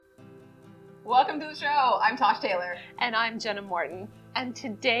Welcome to the show. I'm Tosh Taylor. And I'm Jenna Morton. And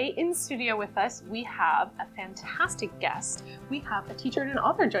today in studio with us, we have a fantastic guest. We have a teacher and an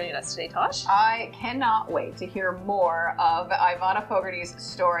author joining us today, Tosh. I cannot wait to hear more of Ivana Fogarty's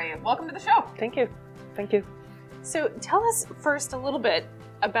story. Welcome to the show. Thank you. Thank you. So tell us first a little bit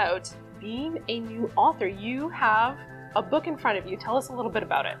about being a new author. You have a book in front of you. Tell us a little bit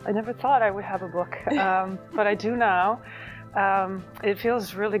about it. I never thought I would have a book, but I do now. It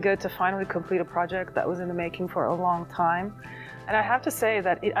feels really good to finally complete a project that was in the making for a long time. And I have to say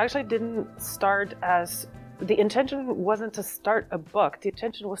that it actually didn't start as, the intention wasn't to start a book. The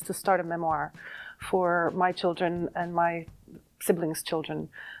intention was to start a memoir for my children and my siblings' children,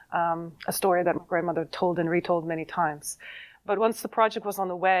 a story that my grandmother told and retold many times. But once the project was on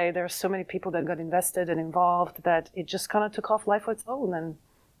the way, there were so many people that got invested and involved that it just kind of took off life of its own and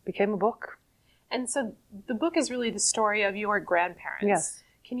became a book. And so the book is really the story of your grandparents. Yes.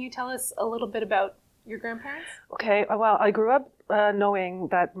 Can you tell us a little bit about your grandparents? Okay, well, I grew up knowing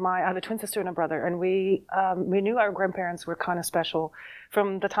that I have a twin sister and a brother, and we knew our grandparents were kind of special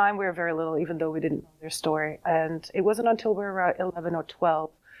from the time we were very little, even though we didn't know their story. And it wasn't until we were 11 or 12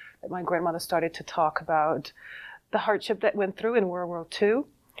 that my grandmother started to talk about the hardship that went through in World War II.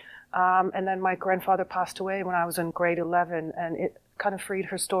 And then my grandfather passed away when I was in grade 11, and it kind of freed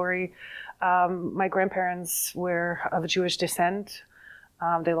her story. My grandparents were of Jewish descent.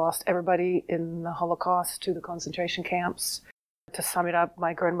 They lost everybody in the Holocaust to the concentration camps. To sum it up,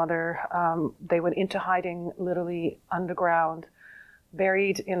 my grandmother, they went into hiding literally underground,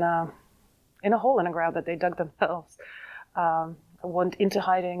 buried in a hole in the ground that they dug themselves. Went into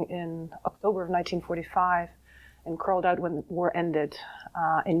hiding in October of 1945 and crawled out when the war ended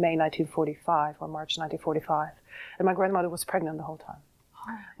in May 1945 or March 1945. And my grandmother was pregnant the whole time.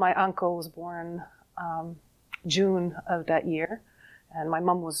 My uncle was born June of that year, and my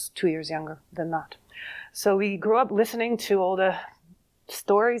mom was 2 years younger than that. So we grew up listening to all the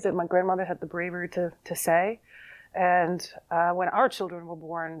stories that my grandmother had the bravery to say. And when our children were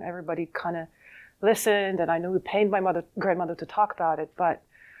born, everybody kind of listened, and I knew it pained my grandmother to talk about it, but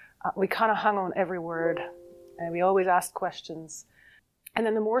we kind of hung on every word, and we always asked questions. And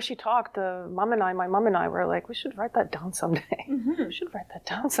then the more she talked, my mom and I were like, we should write that down someday. Mm-hmm. We should write that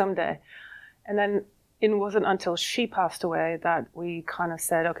down someday. And then it wasn't until she passed away that we kind of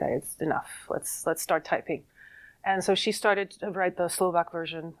said, okay, it's enough. Let's start typing. And so she started to write the Slovak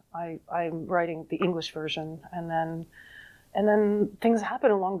version. I'm writing the English version. And then things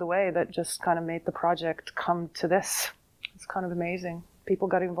happened along the way that just kind of made the project come to this. It's kind of amazing. People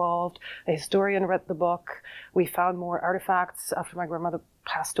got involved. A historian read the book. We found more artifacts after my grandmother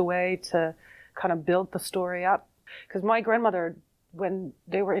passed away to kind of build the story up. Because my grandmother, when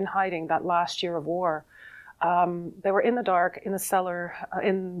they were in hiding that last year of war, they were in the dark, in the cellar,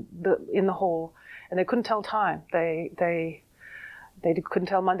 in the hole, and they couldn't tell time. They couldn't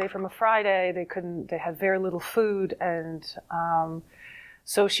tell Monday from a Friday. They had very little food, and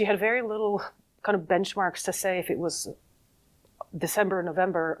so she had very little kind of benchmarks to say if it was December,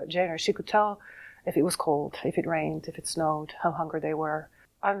 November, January. She could tell if it was cold, if it rained, if it snowed, how hungry they were,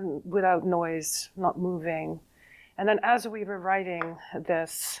 without noise, not moving. And then as we were writing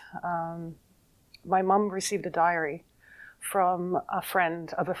this, my mom received a diary from a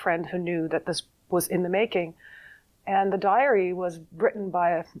friend who knew that this was in the making. And the diary was written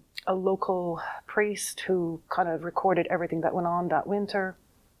by a local priest who kind of recorded everything that went on that winter.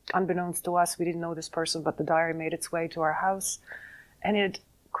 Unbeknownst to us, we didn't know this person, but the diary made its way to our house. And it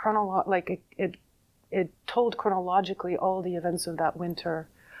told chronologically all the events of that winter,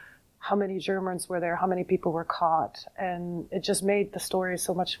 how many Germans were there, how many people were caught. And it just made the story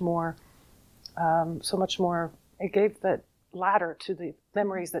so much more, it gave that ladder to the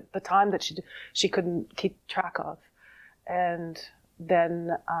memories that the time that she couldn't keep track of. And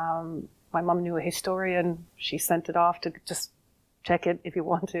then my mom knew a historian. She sent it off to just check it if you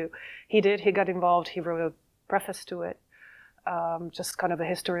want to. He did. He got involved. He wrote a preface to it, just kind of a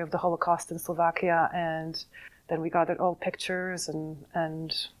history of the Holocaust in Slovakia. And then we got it all pictures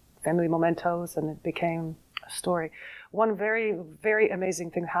and family mementos, and it became a story. One very, very amazing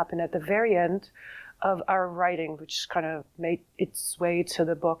thing happened at the very end of our writing, which kind of made its way to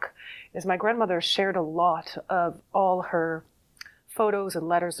the book, is my grandmother shared a lot of all her photos and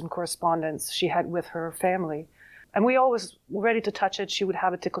letters and correspondence she had with her family. And we always were ready to touch it. She would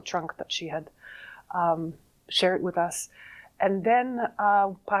have a tickle trunk that she had shared with us. And then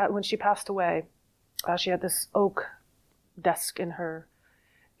when she passed away, she had this oak desk in her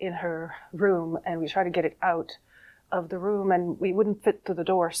room, and we tried to get it out of the room, and we wouldn't fit through the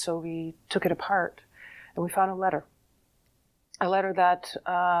door, so we took it apart, and we found a letter. a letter that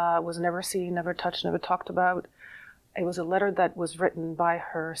was never seen, never touched, never talked about. It was a letter that was written by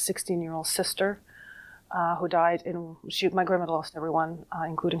her 16-year-old sister, who died my grandmother lost everyone,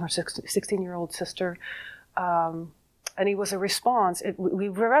 including her 16-year-old sister. And it was a response. We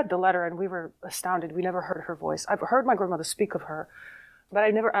read the letter and we were astounded. We never heard her voice. I've heard my grandmother speak of her, but I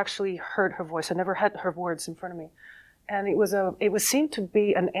never actually heard her voice. I never had her words in front of me. And it seemed to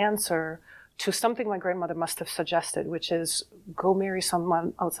be an answer to something my grandmother must have suggested, which is go marry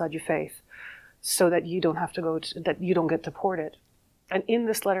someone outside your faith so that you don't have to that you don't get deported. And in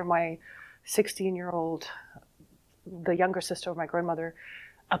this letter, my 16-year-old, the younger sister of my grandmother,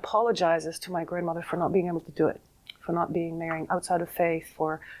 apologizes to my grandmother for not being able to do it, for not marrying outside of faith,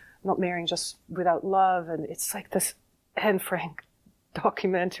 for not marrying just without love. And it's like this Anne Frank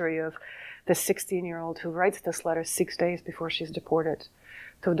documentary of the 16-year-old who writes this letter 6 days before she's deported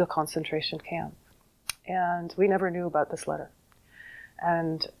to the concentration camp. And we never knew about this letter.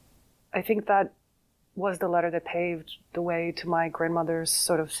 And I think that was the letter that paved the way to my grandmother's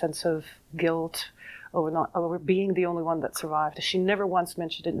sort of sense of guilt over being the only one that survived. She never once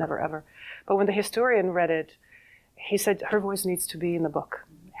mentioned it, never ever. But when the historian read it, he said her voice needs to be in the book.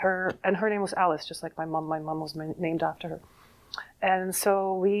 Her name was Alice, just like my mom. My mom was named after her. And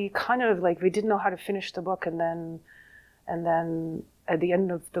so we kind of we didn't know how to finish the book. And then at the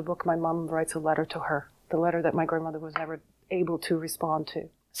end of the book, my mom writes a letter to her, the letter that my grandmother was never able to respond to.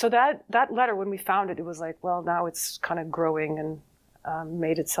 So that letter, when we found it, it was like, well, now it's kind of growing and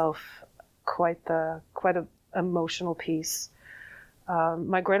made itself quite a emotional piece.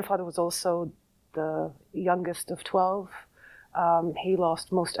 My grandfather was also the youngest of 12. He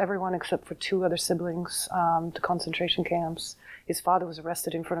lost most everyone except for 2 other siblings to concentration camps. His father was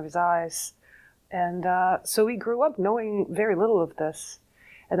arrested in front of his eyes. And so we grew up knowing very little of this.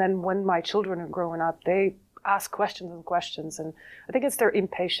 And then when my children are growing up, they ask questions and questions. And I think it's their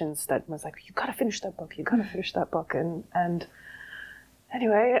impatience that was like, you got to finish that book. You got to finish that book. And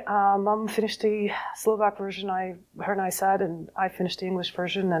anyway, Mom finished the Slovak version. Her and I sat, and I finished the English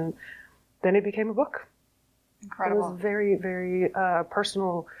version. And then it became a book. Incredible. It was a very, very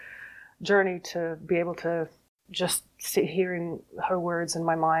personal journey to be able to just sit hearing her words in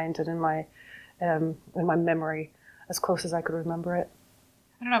my mind and in my memory as close as I could remember it.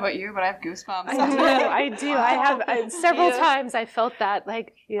 I don't know about you, but I have goosebumps. I do. I have several times I felt that,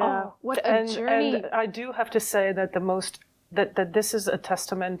 oh, what a journey. And I do have to say that that this is a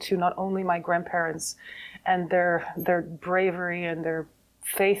testament to not only my grandparents and their bravery and their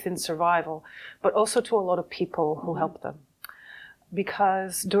faith in survival, but also to a lot of people who helped them.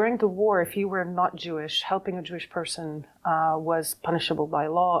 Because during the war, if you were not Jewish, helping a Jewish person was punishable by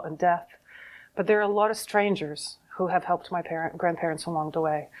law and death. But there are a lot of strangers who have helped my grandparents along the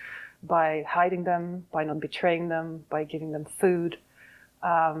way by hiding them, by not betraying them, by giving them food.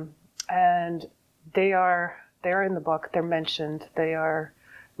 And they are in the book, they're mentioned, they are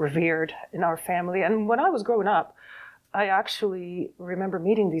revered in our family. And when I was growing up, I actually remember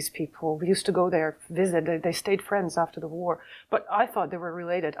meeting these people. We used to go there, visit. They stayed friends after the war. But I thought they were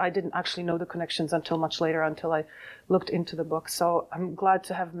related. I didn't actually know the connections until much later, until I looked into the book. So I'm glad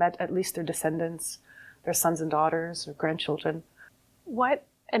to have met at least their descendants, their sons and daughters, or grandchildren. What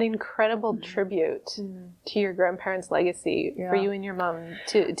an incredible tribute to your grandparents' legacy for you and your mom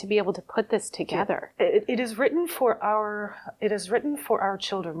to be able to put this together. It is written for our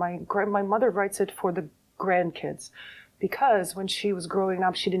children. My mother writes it for the grandkids. Because when she was growing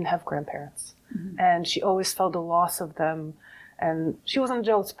up, she didn't have grandparents. Mm-hmm. And she always felt the loss of them. And she wasn't a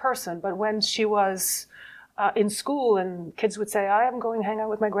jealous person, but when she was in school and kids would say, I am going to hang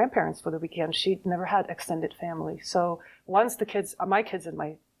out with my grandparents for the weekend, she never had extended family. So once my kids and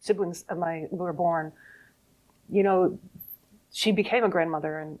my siblings were born, she became a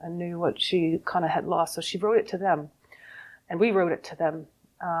grandmother and knew what she kind of had lost. So she wrote it to them. And we wrote it to them.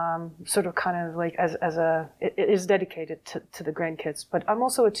 Sort of kind of like it is dedicated to the grandkids, but I'm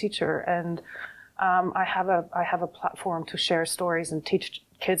also a teacher, and I have a platform to share stories and teach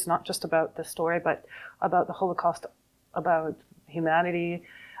kids not just about the story, but about the Holocaust, about humanity.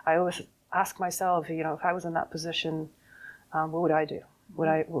 I always ask myself, if I was in that position, what would I do?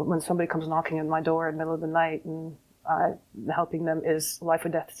 When somebody comes knocking on my door in the middle of the night and helping them is life or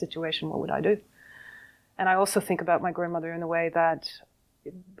death situation, what would I do? And I also think about my grandmother in a way that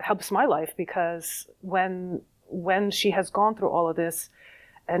it helps my life, because when she has gone through all of this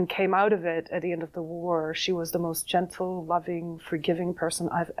and came out of it at the end of the war, she was the most gentle, loving, forgiving person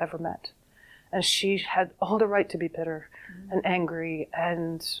I've ever met. And she had all the right to be bitter and angry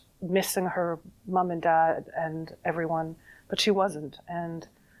and missing her mom and dad and everyone, but she wasn't. And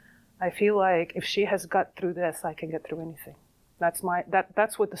I feel like if she has got through this, I can get through anything.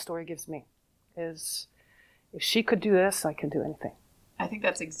 That's what the story gives me, is if she could do this, I can do anything. I think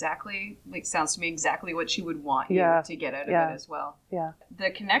that's exactly, sounds to me exactly what she would want you to get out of it as well. Yeah. The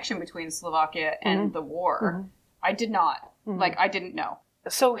connection between Slovakia and the war, I did not, I didn't know.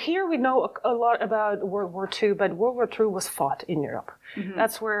 So here we know a lot about World War II, but World War II was fought in Europe.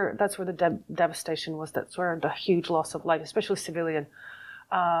 That's where the devastation was. That's where the huge loss of life, especially civilian,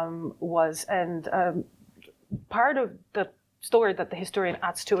 was. And part of the story that the historian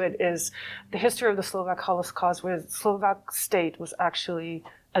adds to it is the history of the Slovak Holocaust, where the Slovak state was actually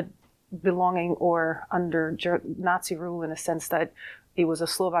belonging or under Nazi rule, in a sense that it was a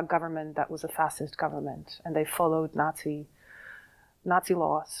Slovak government that was a fascist government, and they followed Nazi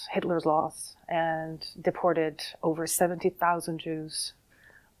laws, Hitler's laws, and deported over 70,000 Jews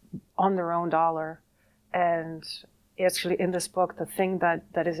on their own dollar. And actually in this book, the thing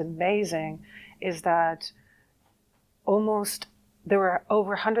that is amazing is that there were over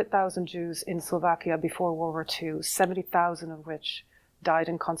 100,000 Jews in Slovakia before World War II, 70,000 of which died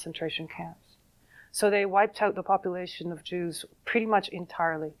in concentration camps. So they wiped out the population of Jews pretty much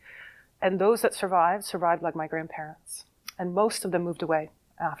entirely. And those that survived like my grandparents. And most of them moved away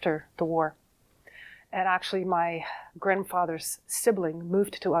after the war. And actually my grandfather's sibling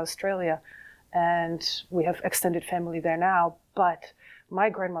moved to Australia, and we have extended family there now, but my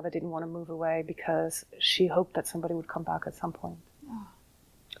grandmother didn't want to move away because she hoped that somebody would come back at some point. Oh.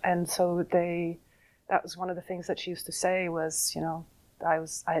 And so that was one of the things that she used to say was,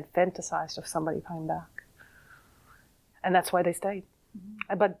 I had fantasized of somebody coming back. And that's why they stayed.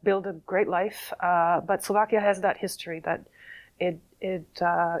 But build a great life. But Slovakia has that history that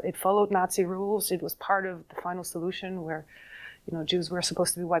it followed Nazi rules. It was part of the final solution where, Jews were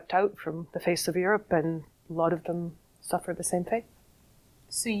supposed to be wiped out from the face of Europe, and a lot of them suffered the same fate.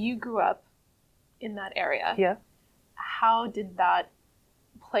 So you grew up in that area. Yeah. How did that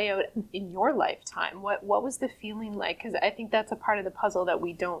play out in your lifetime? What was the feeling like? Because I think that's a part of the puzzle that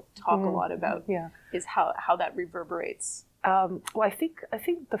we don't talk a lot about. Yeah. Is how that reverberates. Well, I think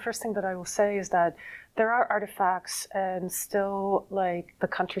the first thing that I will say is that there are artifacts, and still, the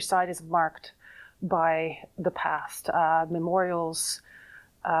countryside is marked by the past. Memorials,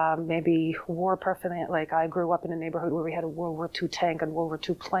 maybe war paraphernalia. I grew up in a neighborhood where we had a World War II tank and World War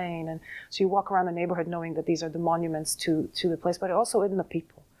II plane, and so you walk around the neighborhood knowing that these are the monuments to the place, but also in the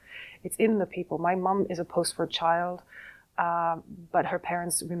people. It's in the people. My mom is a post-war child, but her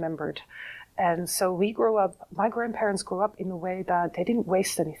parents remembered. And so my grandparents grew up in a way that they didn't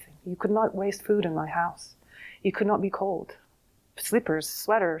waste anything. You could not waste food in my house. You could not be cold. Slippers,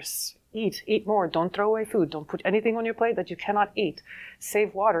 sweaters, eat more. Don't throw away food. Don't put anything on your plate that you cannot eat.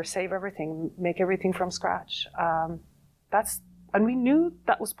 Save water, save everything, make everything from scratch. And we knew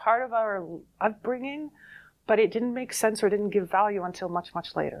that was part of our upbringing, but it didn't make sense or didn't give value until much,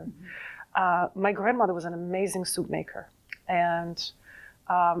 much later. My grandmother was an amazing soup maker. And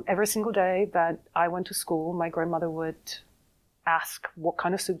every single day that I went to school, my grandmother would ask, what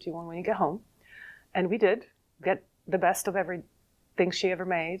kind of soup do you want when you get home? And we did get the best of everything she ever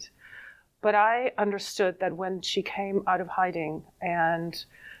made. But I understood that when she came out of hiding and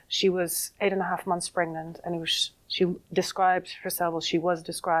she was 8.5 months pregnant, and she described herself, well, she was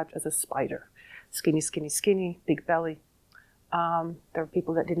described as a spider. Skinny, skinny, skinny, big belly. There were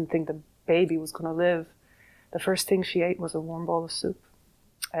people that didn't think the baby was going to live. The first thing she ate was a warm bowl of soup.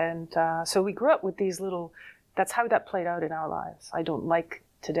 And so we grew up with these that's how that played out in our lives. I don't like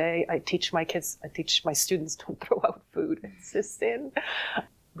today. I teach my students, don't throw out food. It's a sin.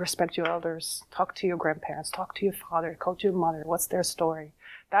 Respect your elders. Talk to your grandparents. Talk to your father. Talk to your mother. What's their story?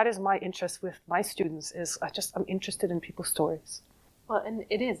 That is my interest with my students. I'm interested in people's stories. Well, and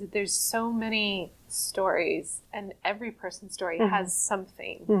it is. There's so many stories, and every person's story has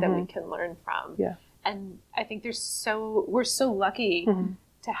something that we can learn from. Yeah. And I think we're so lucky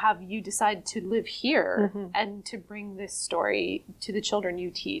to have you decide to live here and to bring this story to the children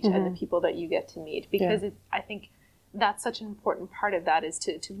you teach and the people that you get to meet, because I think that's such an important part of that, is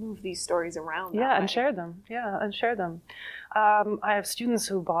to move these stories around. And share them. I have students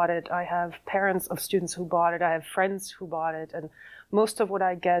who bought it. I have parents of students who bought it. I have friends who bought it. And most of what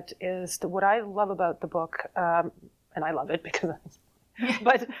I get is what I love about the book, and I love it because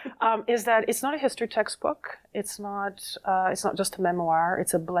but is that it's not a history textbook. It's not just a memoir.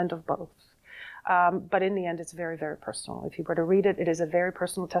 It's a blend of both. But in the end, it's very, very personal. If you were to read it, it is a very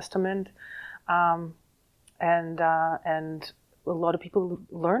personal testament. And a lot of people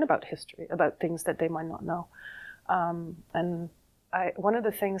learn about history, about things that they might not know. And one of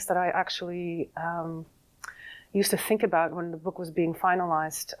the things that I actually used to think about when the book was being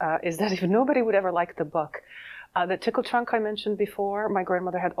finalized is that if nobody would ever like the book, The tickle trunk I mentioned before, my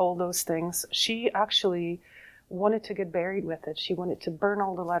grandmother had all those things. She actually wanted to get buried with it. She wanted to burn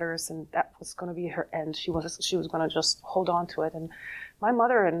all the letters, and that was going to be her end. She was going to just hold on to it. And my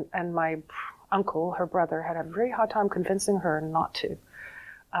mother and my uncle, her brother, had a very hard time convincing her not to,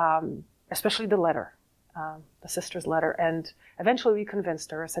 especially the letter, the sister's letter. And eventually we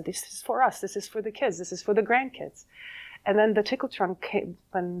convinced her. I said, this is for us. This is for the kids. This is for the grandkids. And then the tickle trunk came,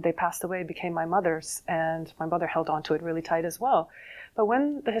 when they passed away, became my mother's, and my mother held on to it really tight as well. But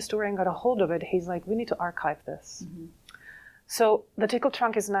when the historian got a hold of it, he's like, we need to archive this. Mm-hmm. So the tickle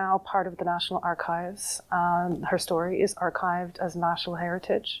trunk is now part of the National Archives. Her story is archived as national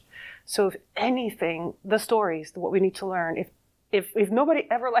heritage. So if anything, the stories, what we need to learn, if nobody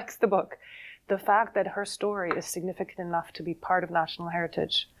ever likes the book, the fact that her story is significant enough to be part of national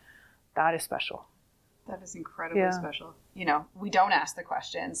heritage, that is special. That is incredibly special. You know, we don't ask the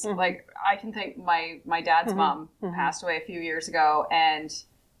questions. Mm-hmm. Like, I can think my dad's mom passed away a few years ago, and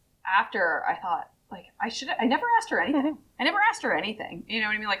after I thought, like, I never asked her anything. Mm-hmm. I never asked her anything. You know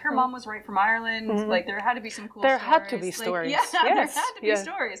what I mean? Like, her mom was right from Ireland. Mm-hmm. Like, there had to be some cool stories. There had to be stories. Like, yeah, yes. There had to be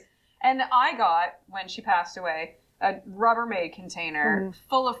stories. And I got, when she passed away, a Rubbermaid container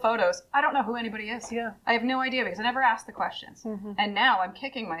full of photos. I don't know who anybody is. Yeah. I have no idea because I never asked the questions. Mm-hmm. And now I'm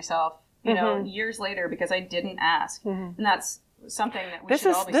kicking myself, you know, years later because I didn't ask. Mm-hmm. And that's something that we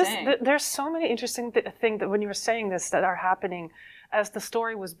should all be saying. There's so many interesting things that when you were saying this that are happening as the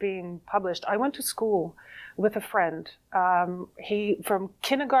story was being published. I went to school with a friend. He from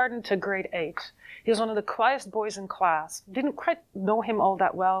kindergarten to grade 8. He was one of the quietest boys in class. Didn't quite know him all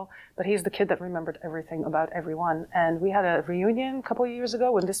that well, but he's the kid that remembered everything about everyone. And we had a reunion a couple of years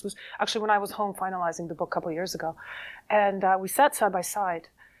ago when this was actually when I was home finalizing the book a couple of years ago. And we sat side by side.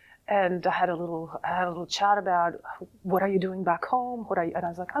 And I had a little chat about what are you doing back home? And I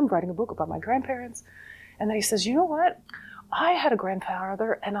was like, I'm writing a book about my grandparents. And then he says, you know what? I had a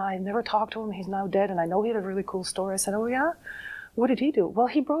grandfather and I never talked to him. He's now dead. And I know he had a really cool story. I said, oh yeah? What did he do? Well,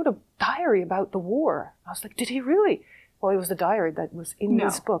 he wrote a diary about the war. I was like, did he really? Well, it was the diary that was in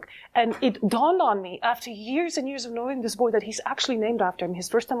this book. And it dawned on me after years and years of knowing this boy that he's actually named after him. His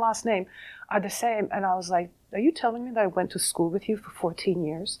first and last name are the same. And I was like, are you telling me that I went to school with you for 14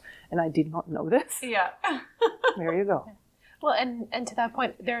 years and I did not know this? Yeah. There you go. Well, and to that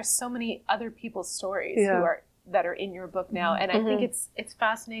point, there are so many other people's stories that are in your book now. And I think it's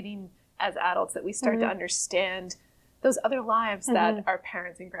fascinating as adults that we start to understand those other lives that our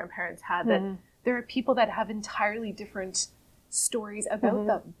parents and grandparents had, that there are people that have entirely different stories about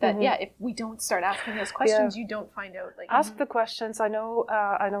them that if we don't start asking those questions, you don't find out. Like, ask the questions. I know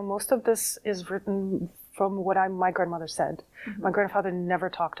most of this is written from what my grandmother said. My grandfather never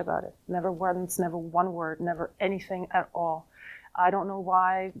talked about it, never once, never one word, never anything at all. I don't know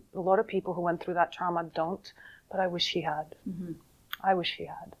why a lot of people who went through that trauma don't, but I wish he had. I wish he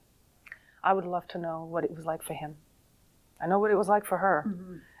had. I would love to know what it was like for him. I know what it was like for her.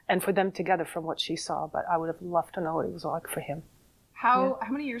 And for them together from what she saw, but I would have loved to know what it was like for him. How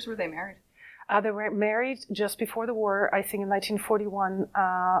many years were they married? They were married just before the war, I think in 1941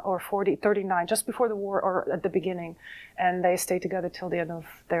 or 39, just before the war or at the beginning. And they stayed together till the end of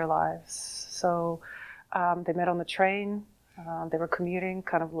their lives. So they met on the train. They were commuting,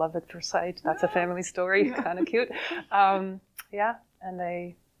 kind of love at first sight. That's a family story, kind of cute. And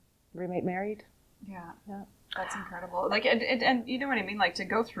they remained married. Yeah. That's incredible. Like, and you know what I mean? Like, to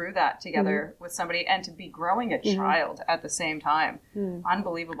go through that together with somebody and to be growing a child at the same time.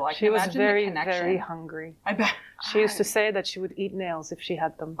 Unbelievable. I can imagine very, the connection. very hungry. I bet. She used to say that she would eat nails if she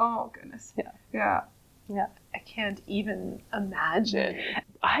had them. Oh, goodness. Yeah. I can't even imagine.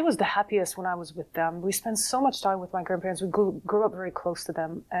 I was the happiest when I was with them. We spent so much time with my grandparents. We grew up very close to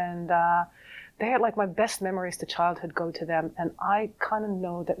them. And they had, like, my best memories to childhood go to them. And I kind of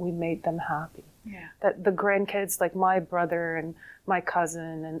know that we made them happy. Yeah. That the grandkids, like my brother and my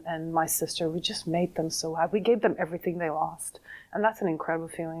cousin and my sister, we just made them so happy. We gave them everything they lost. And that's an incredible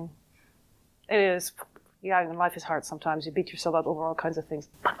feeling. It is. Yeah, and life is hard sometimes. You beat yourself up over all kinds of things.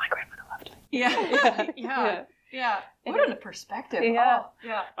 But my grandmother loved me. Yeah. What a perspective. Yeah. Oh,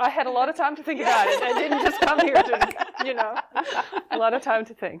 yeah. I had a lot of time to think about it. I didn't just come here to, a lot of time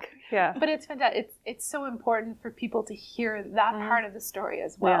to think. Yeah. But it's fantastic. It's so important for people to hear that part of the story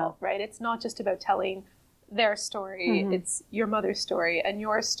as well, right? It's not just about telling their story. It's your mother's story and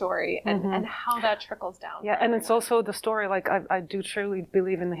your story and how that trickles down. Yeah, and it's also the story, like, I do truly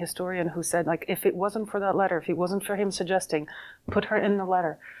believe in the historian who said, like, if it wasn't for that letter, if it wasn't for him suggesting, put her in the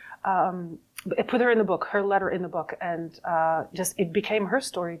letter, put her in the book, her letter in the book, and it became her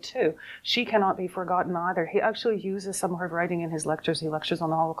story too. She cannot be forgotten either. He actually uses some of her writing in his lectures. He lectures on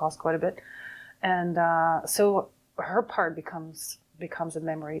the Holocaust quite a bit. And so her part becomes a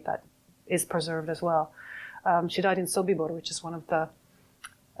memory that is preserved as well. She died in Sobibor, which is one of the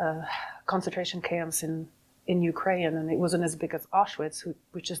concentration camps in Ukraine, and it wasn't as big as Auschwitz,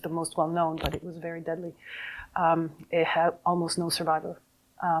 which is the most well-known, but it was very deadly. It had almost no survivor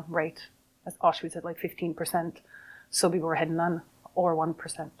rate. As Auschwitz had like 15%, Sobibor had none, or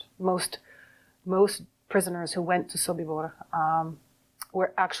 1%. Most prisoners who went to Sobibor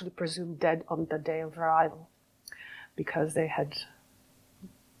were actually presumed dead on the day of arrival, because it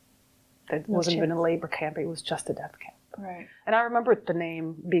wasn't even a labor camp, it was just a death camp. Right. And I remember the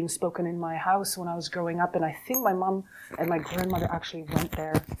name being spoken in my house when I was growing up, and I think my mom and my grandmother actually went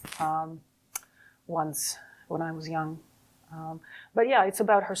there once when I was young. But yeah, it's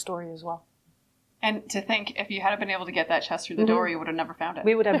about her story as well. And to think, if you hadn't been able to get that chest through the door, you would have never found it.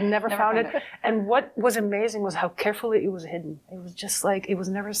 We would have never found it. And what was amazing was how carefully it was hidden. It was just like, it was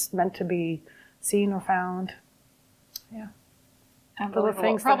never meant to be seen or found. Yeah.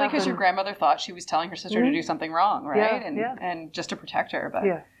 Unbelievable. Probably because your grandmother thought she was telling her sister to do something wrong, right? And just to protect her.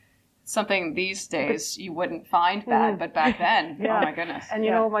 But something these days you wouldn't find bad, but back then, oh my goodness. And you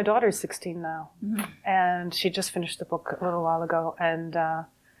know, my daughter's 16 now, and she just finished the book a little while ago, and I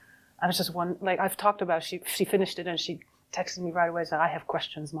was just I've talked about, she finished it and she texted me right away and said, I have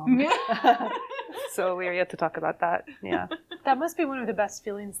questions, Mom. So we're yet to talk about that. Yeah. That must be one of the best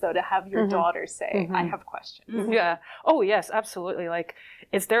feelings, though, to have your daughter say, I have questions. Yeah. Oh, yes, absolutely. Like,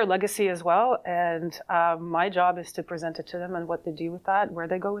 it's their legacy as well. And my job is to present it to them, and what they do with that, where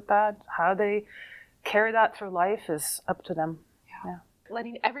they go with that, how they carry that through life is up to them. Yeah.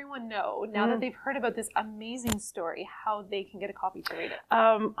 Letting everyone know, now that they've heard about this amazing story, how they can get a copy to read it.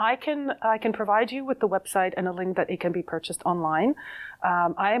 I can provide you with the website and a link that it can be purchased online.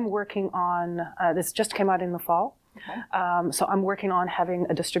 I am working on, this just came out in the fall. Okay. So I'm working on having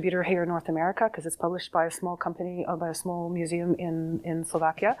a distributor here in North America, because it's published by a small company, by a small museum in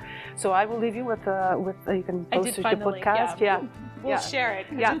Slovakia. So I will leave you with you can post it to the podcast. Link, yeah. We'll share it.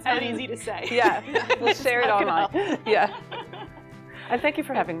 Yeah. It's not easy to say. Yeah. We'll share it online. Yeah. And thank you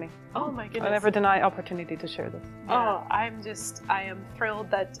for having me. Oh my goodness. I never deny opportunity to share this. Oh, I am thrilled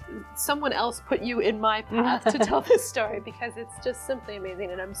that someone else put you in my path to tell this story, because it's just simply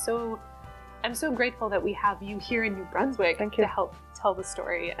amazing. And I'm so grateful that we have you here in New Brunswick to help tell the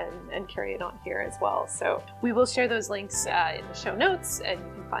story and carry it on here as well. So we will share those links in the show notes, and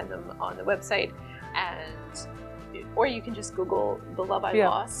you can find them on the website, or you can just Google The Love I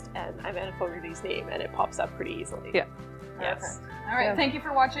Lost and Ivana Fogarty's name, and it pops up pretty easily. Yeah. Yes. All right. Thank you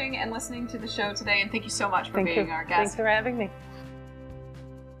for watching and listening to the show today, and thank you so much for being our guest. Thanks for having me.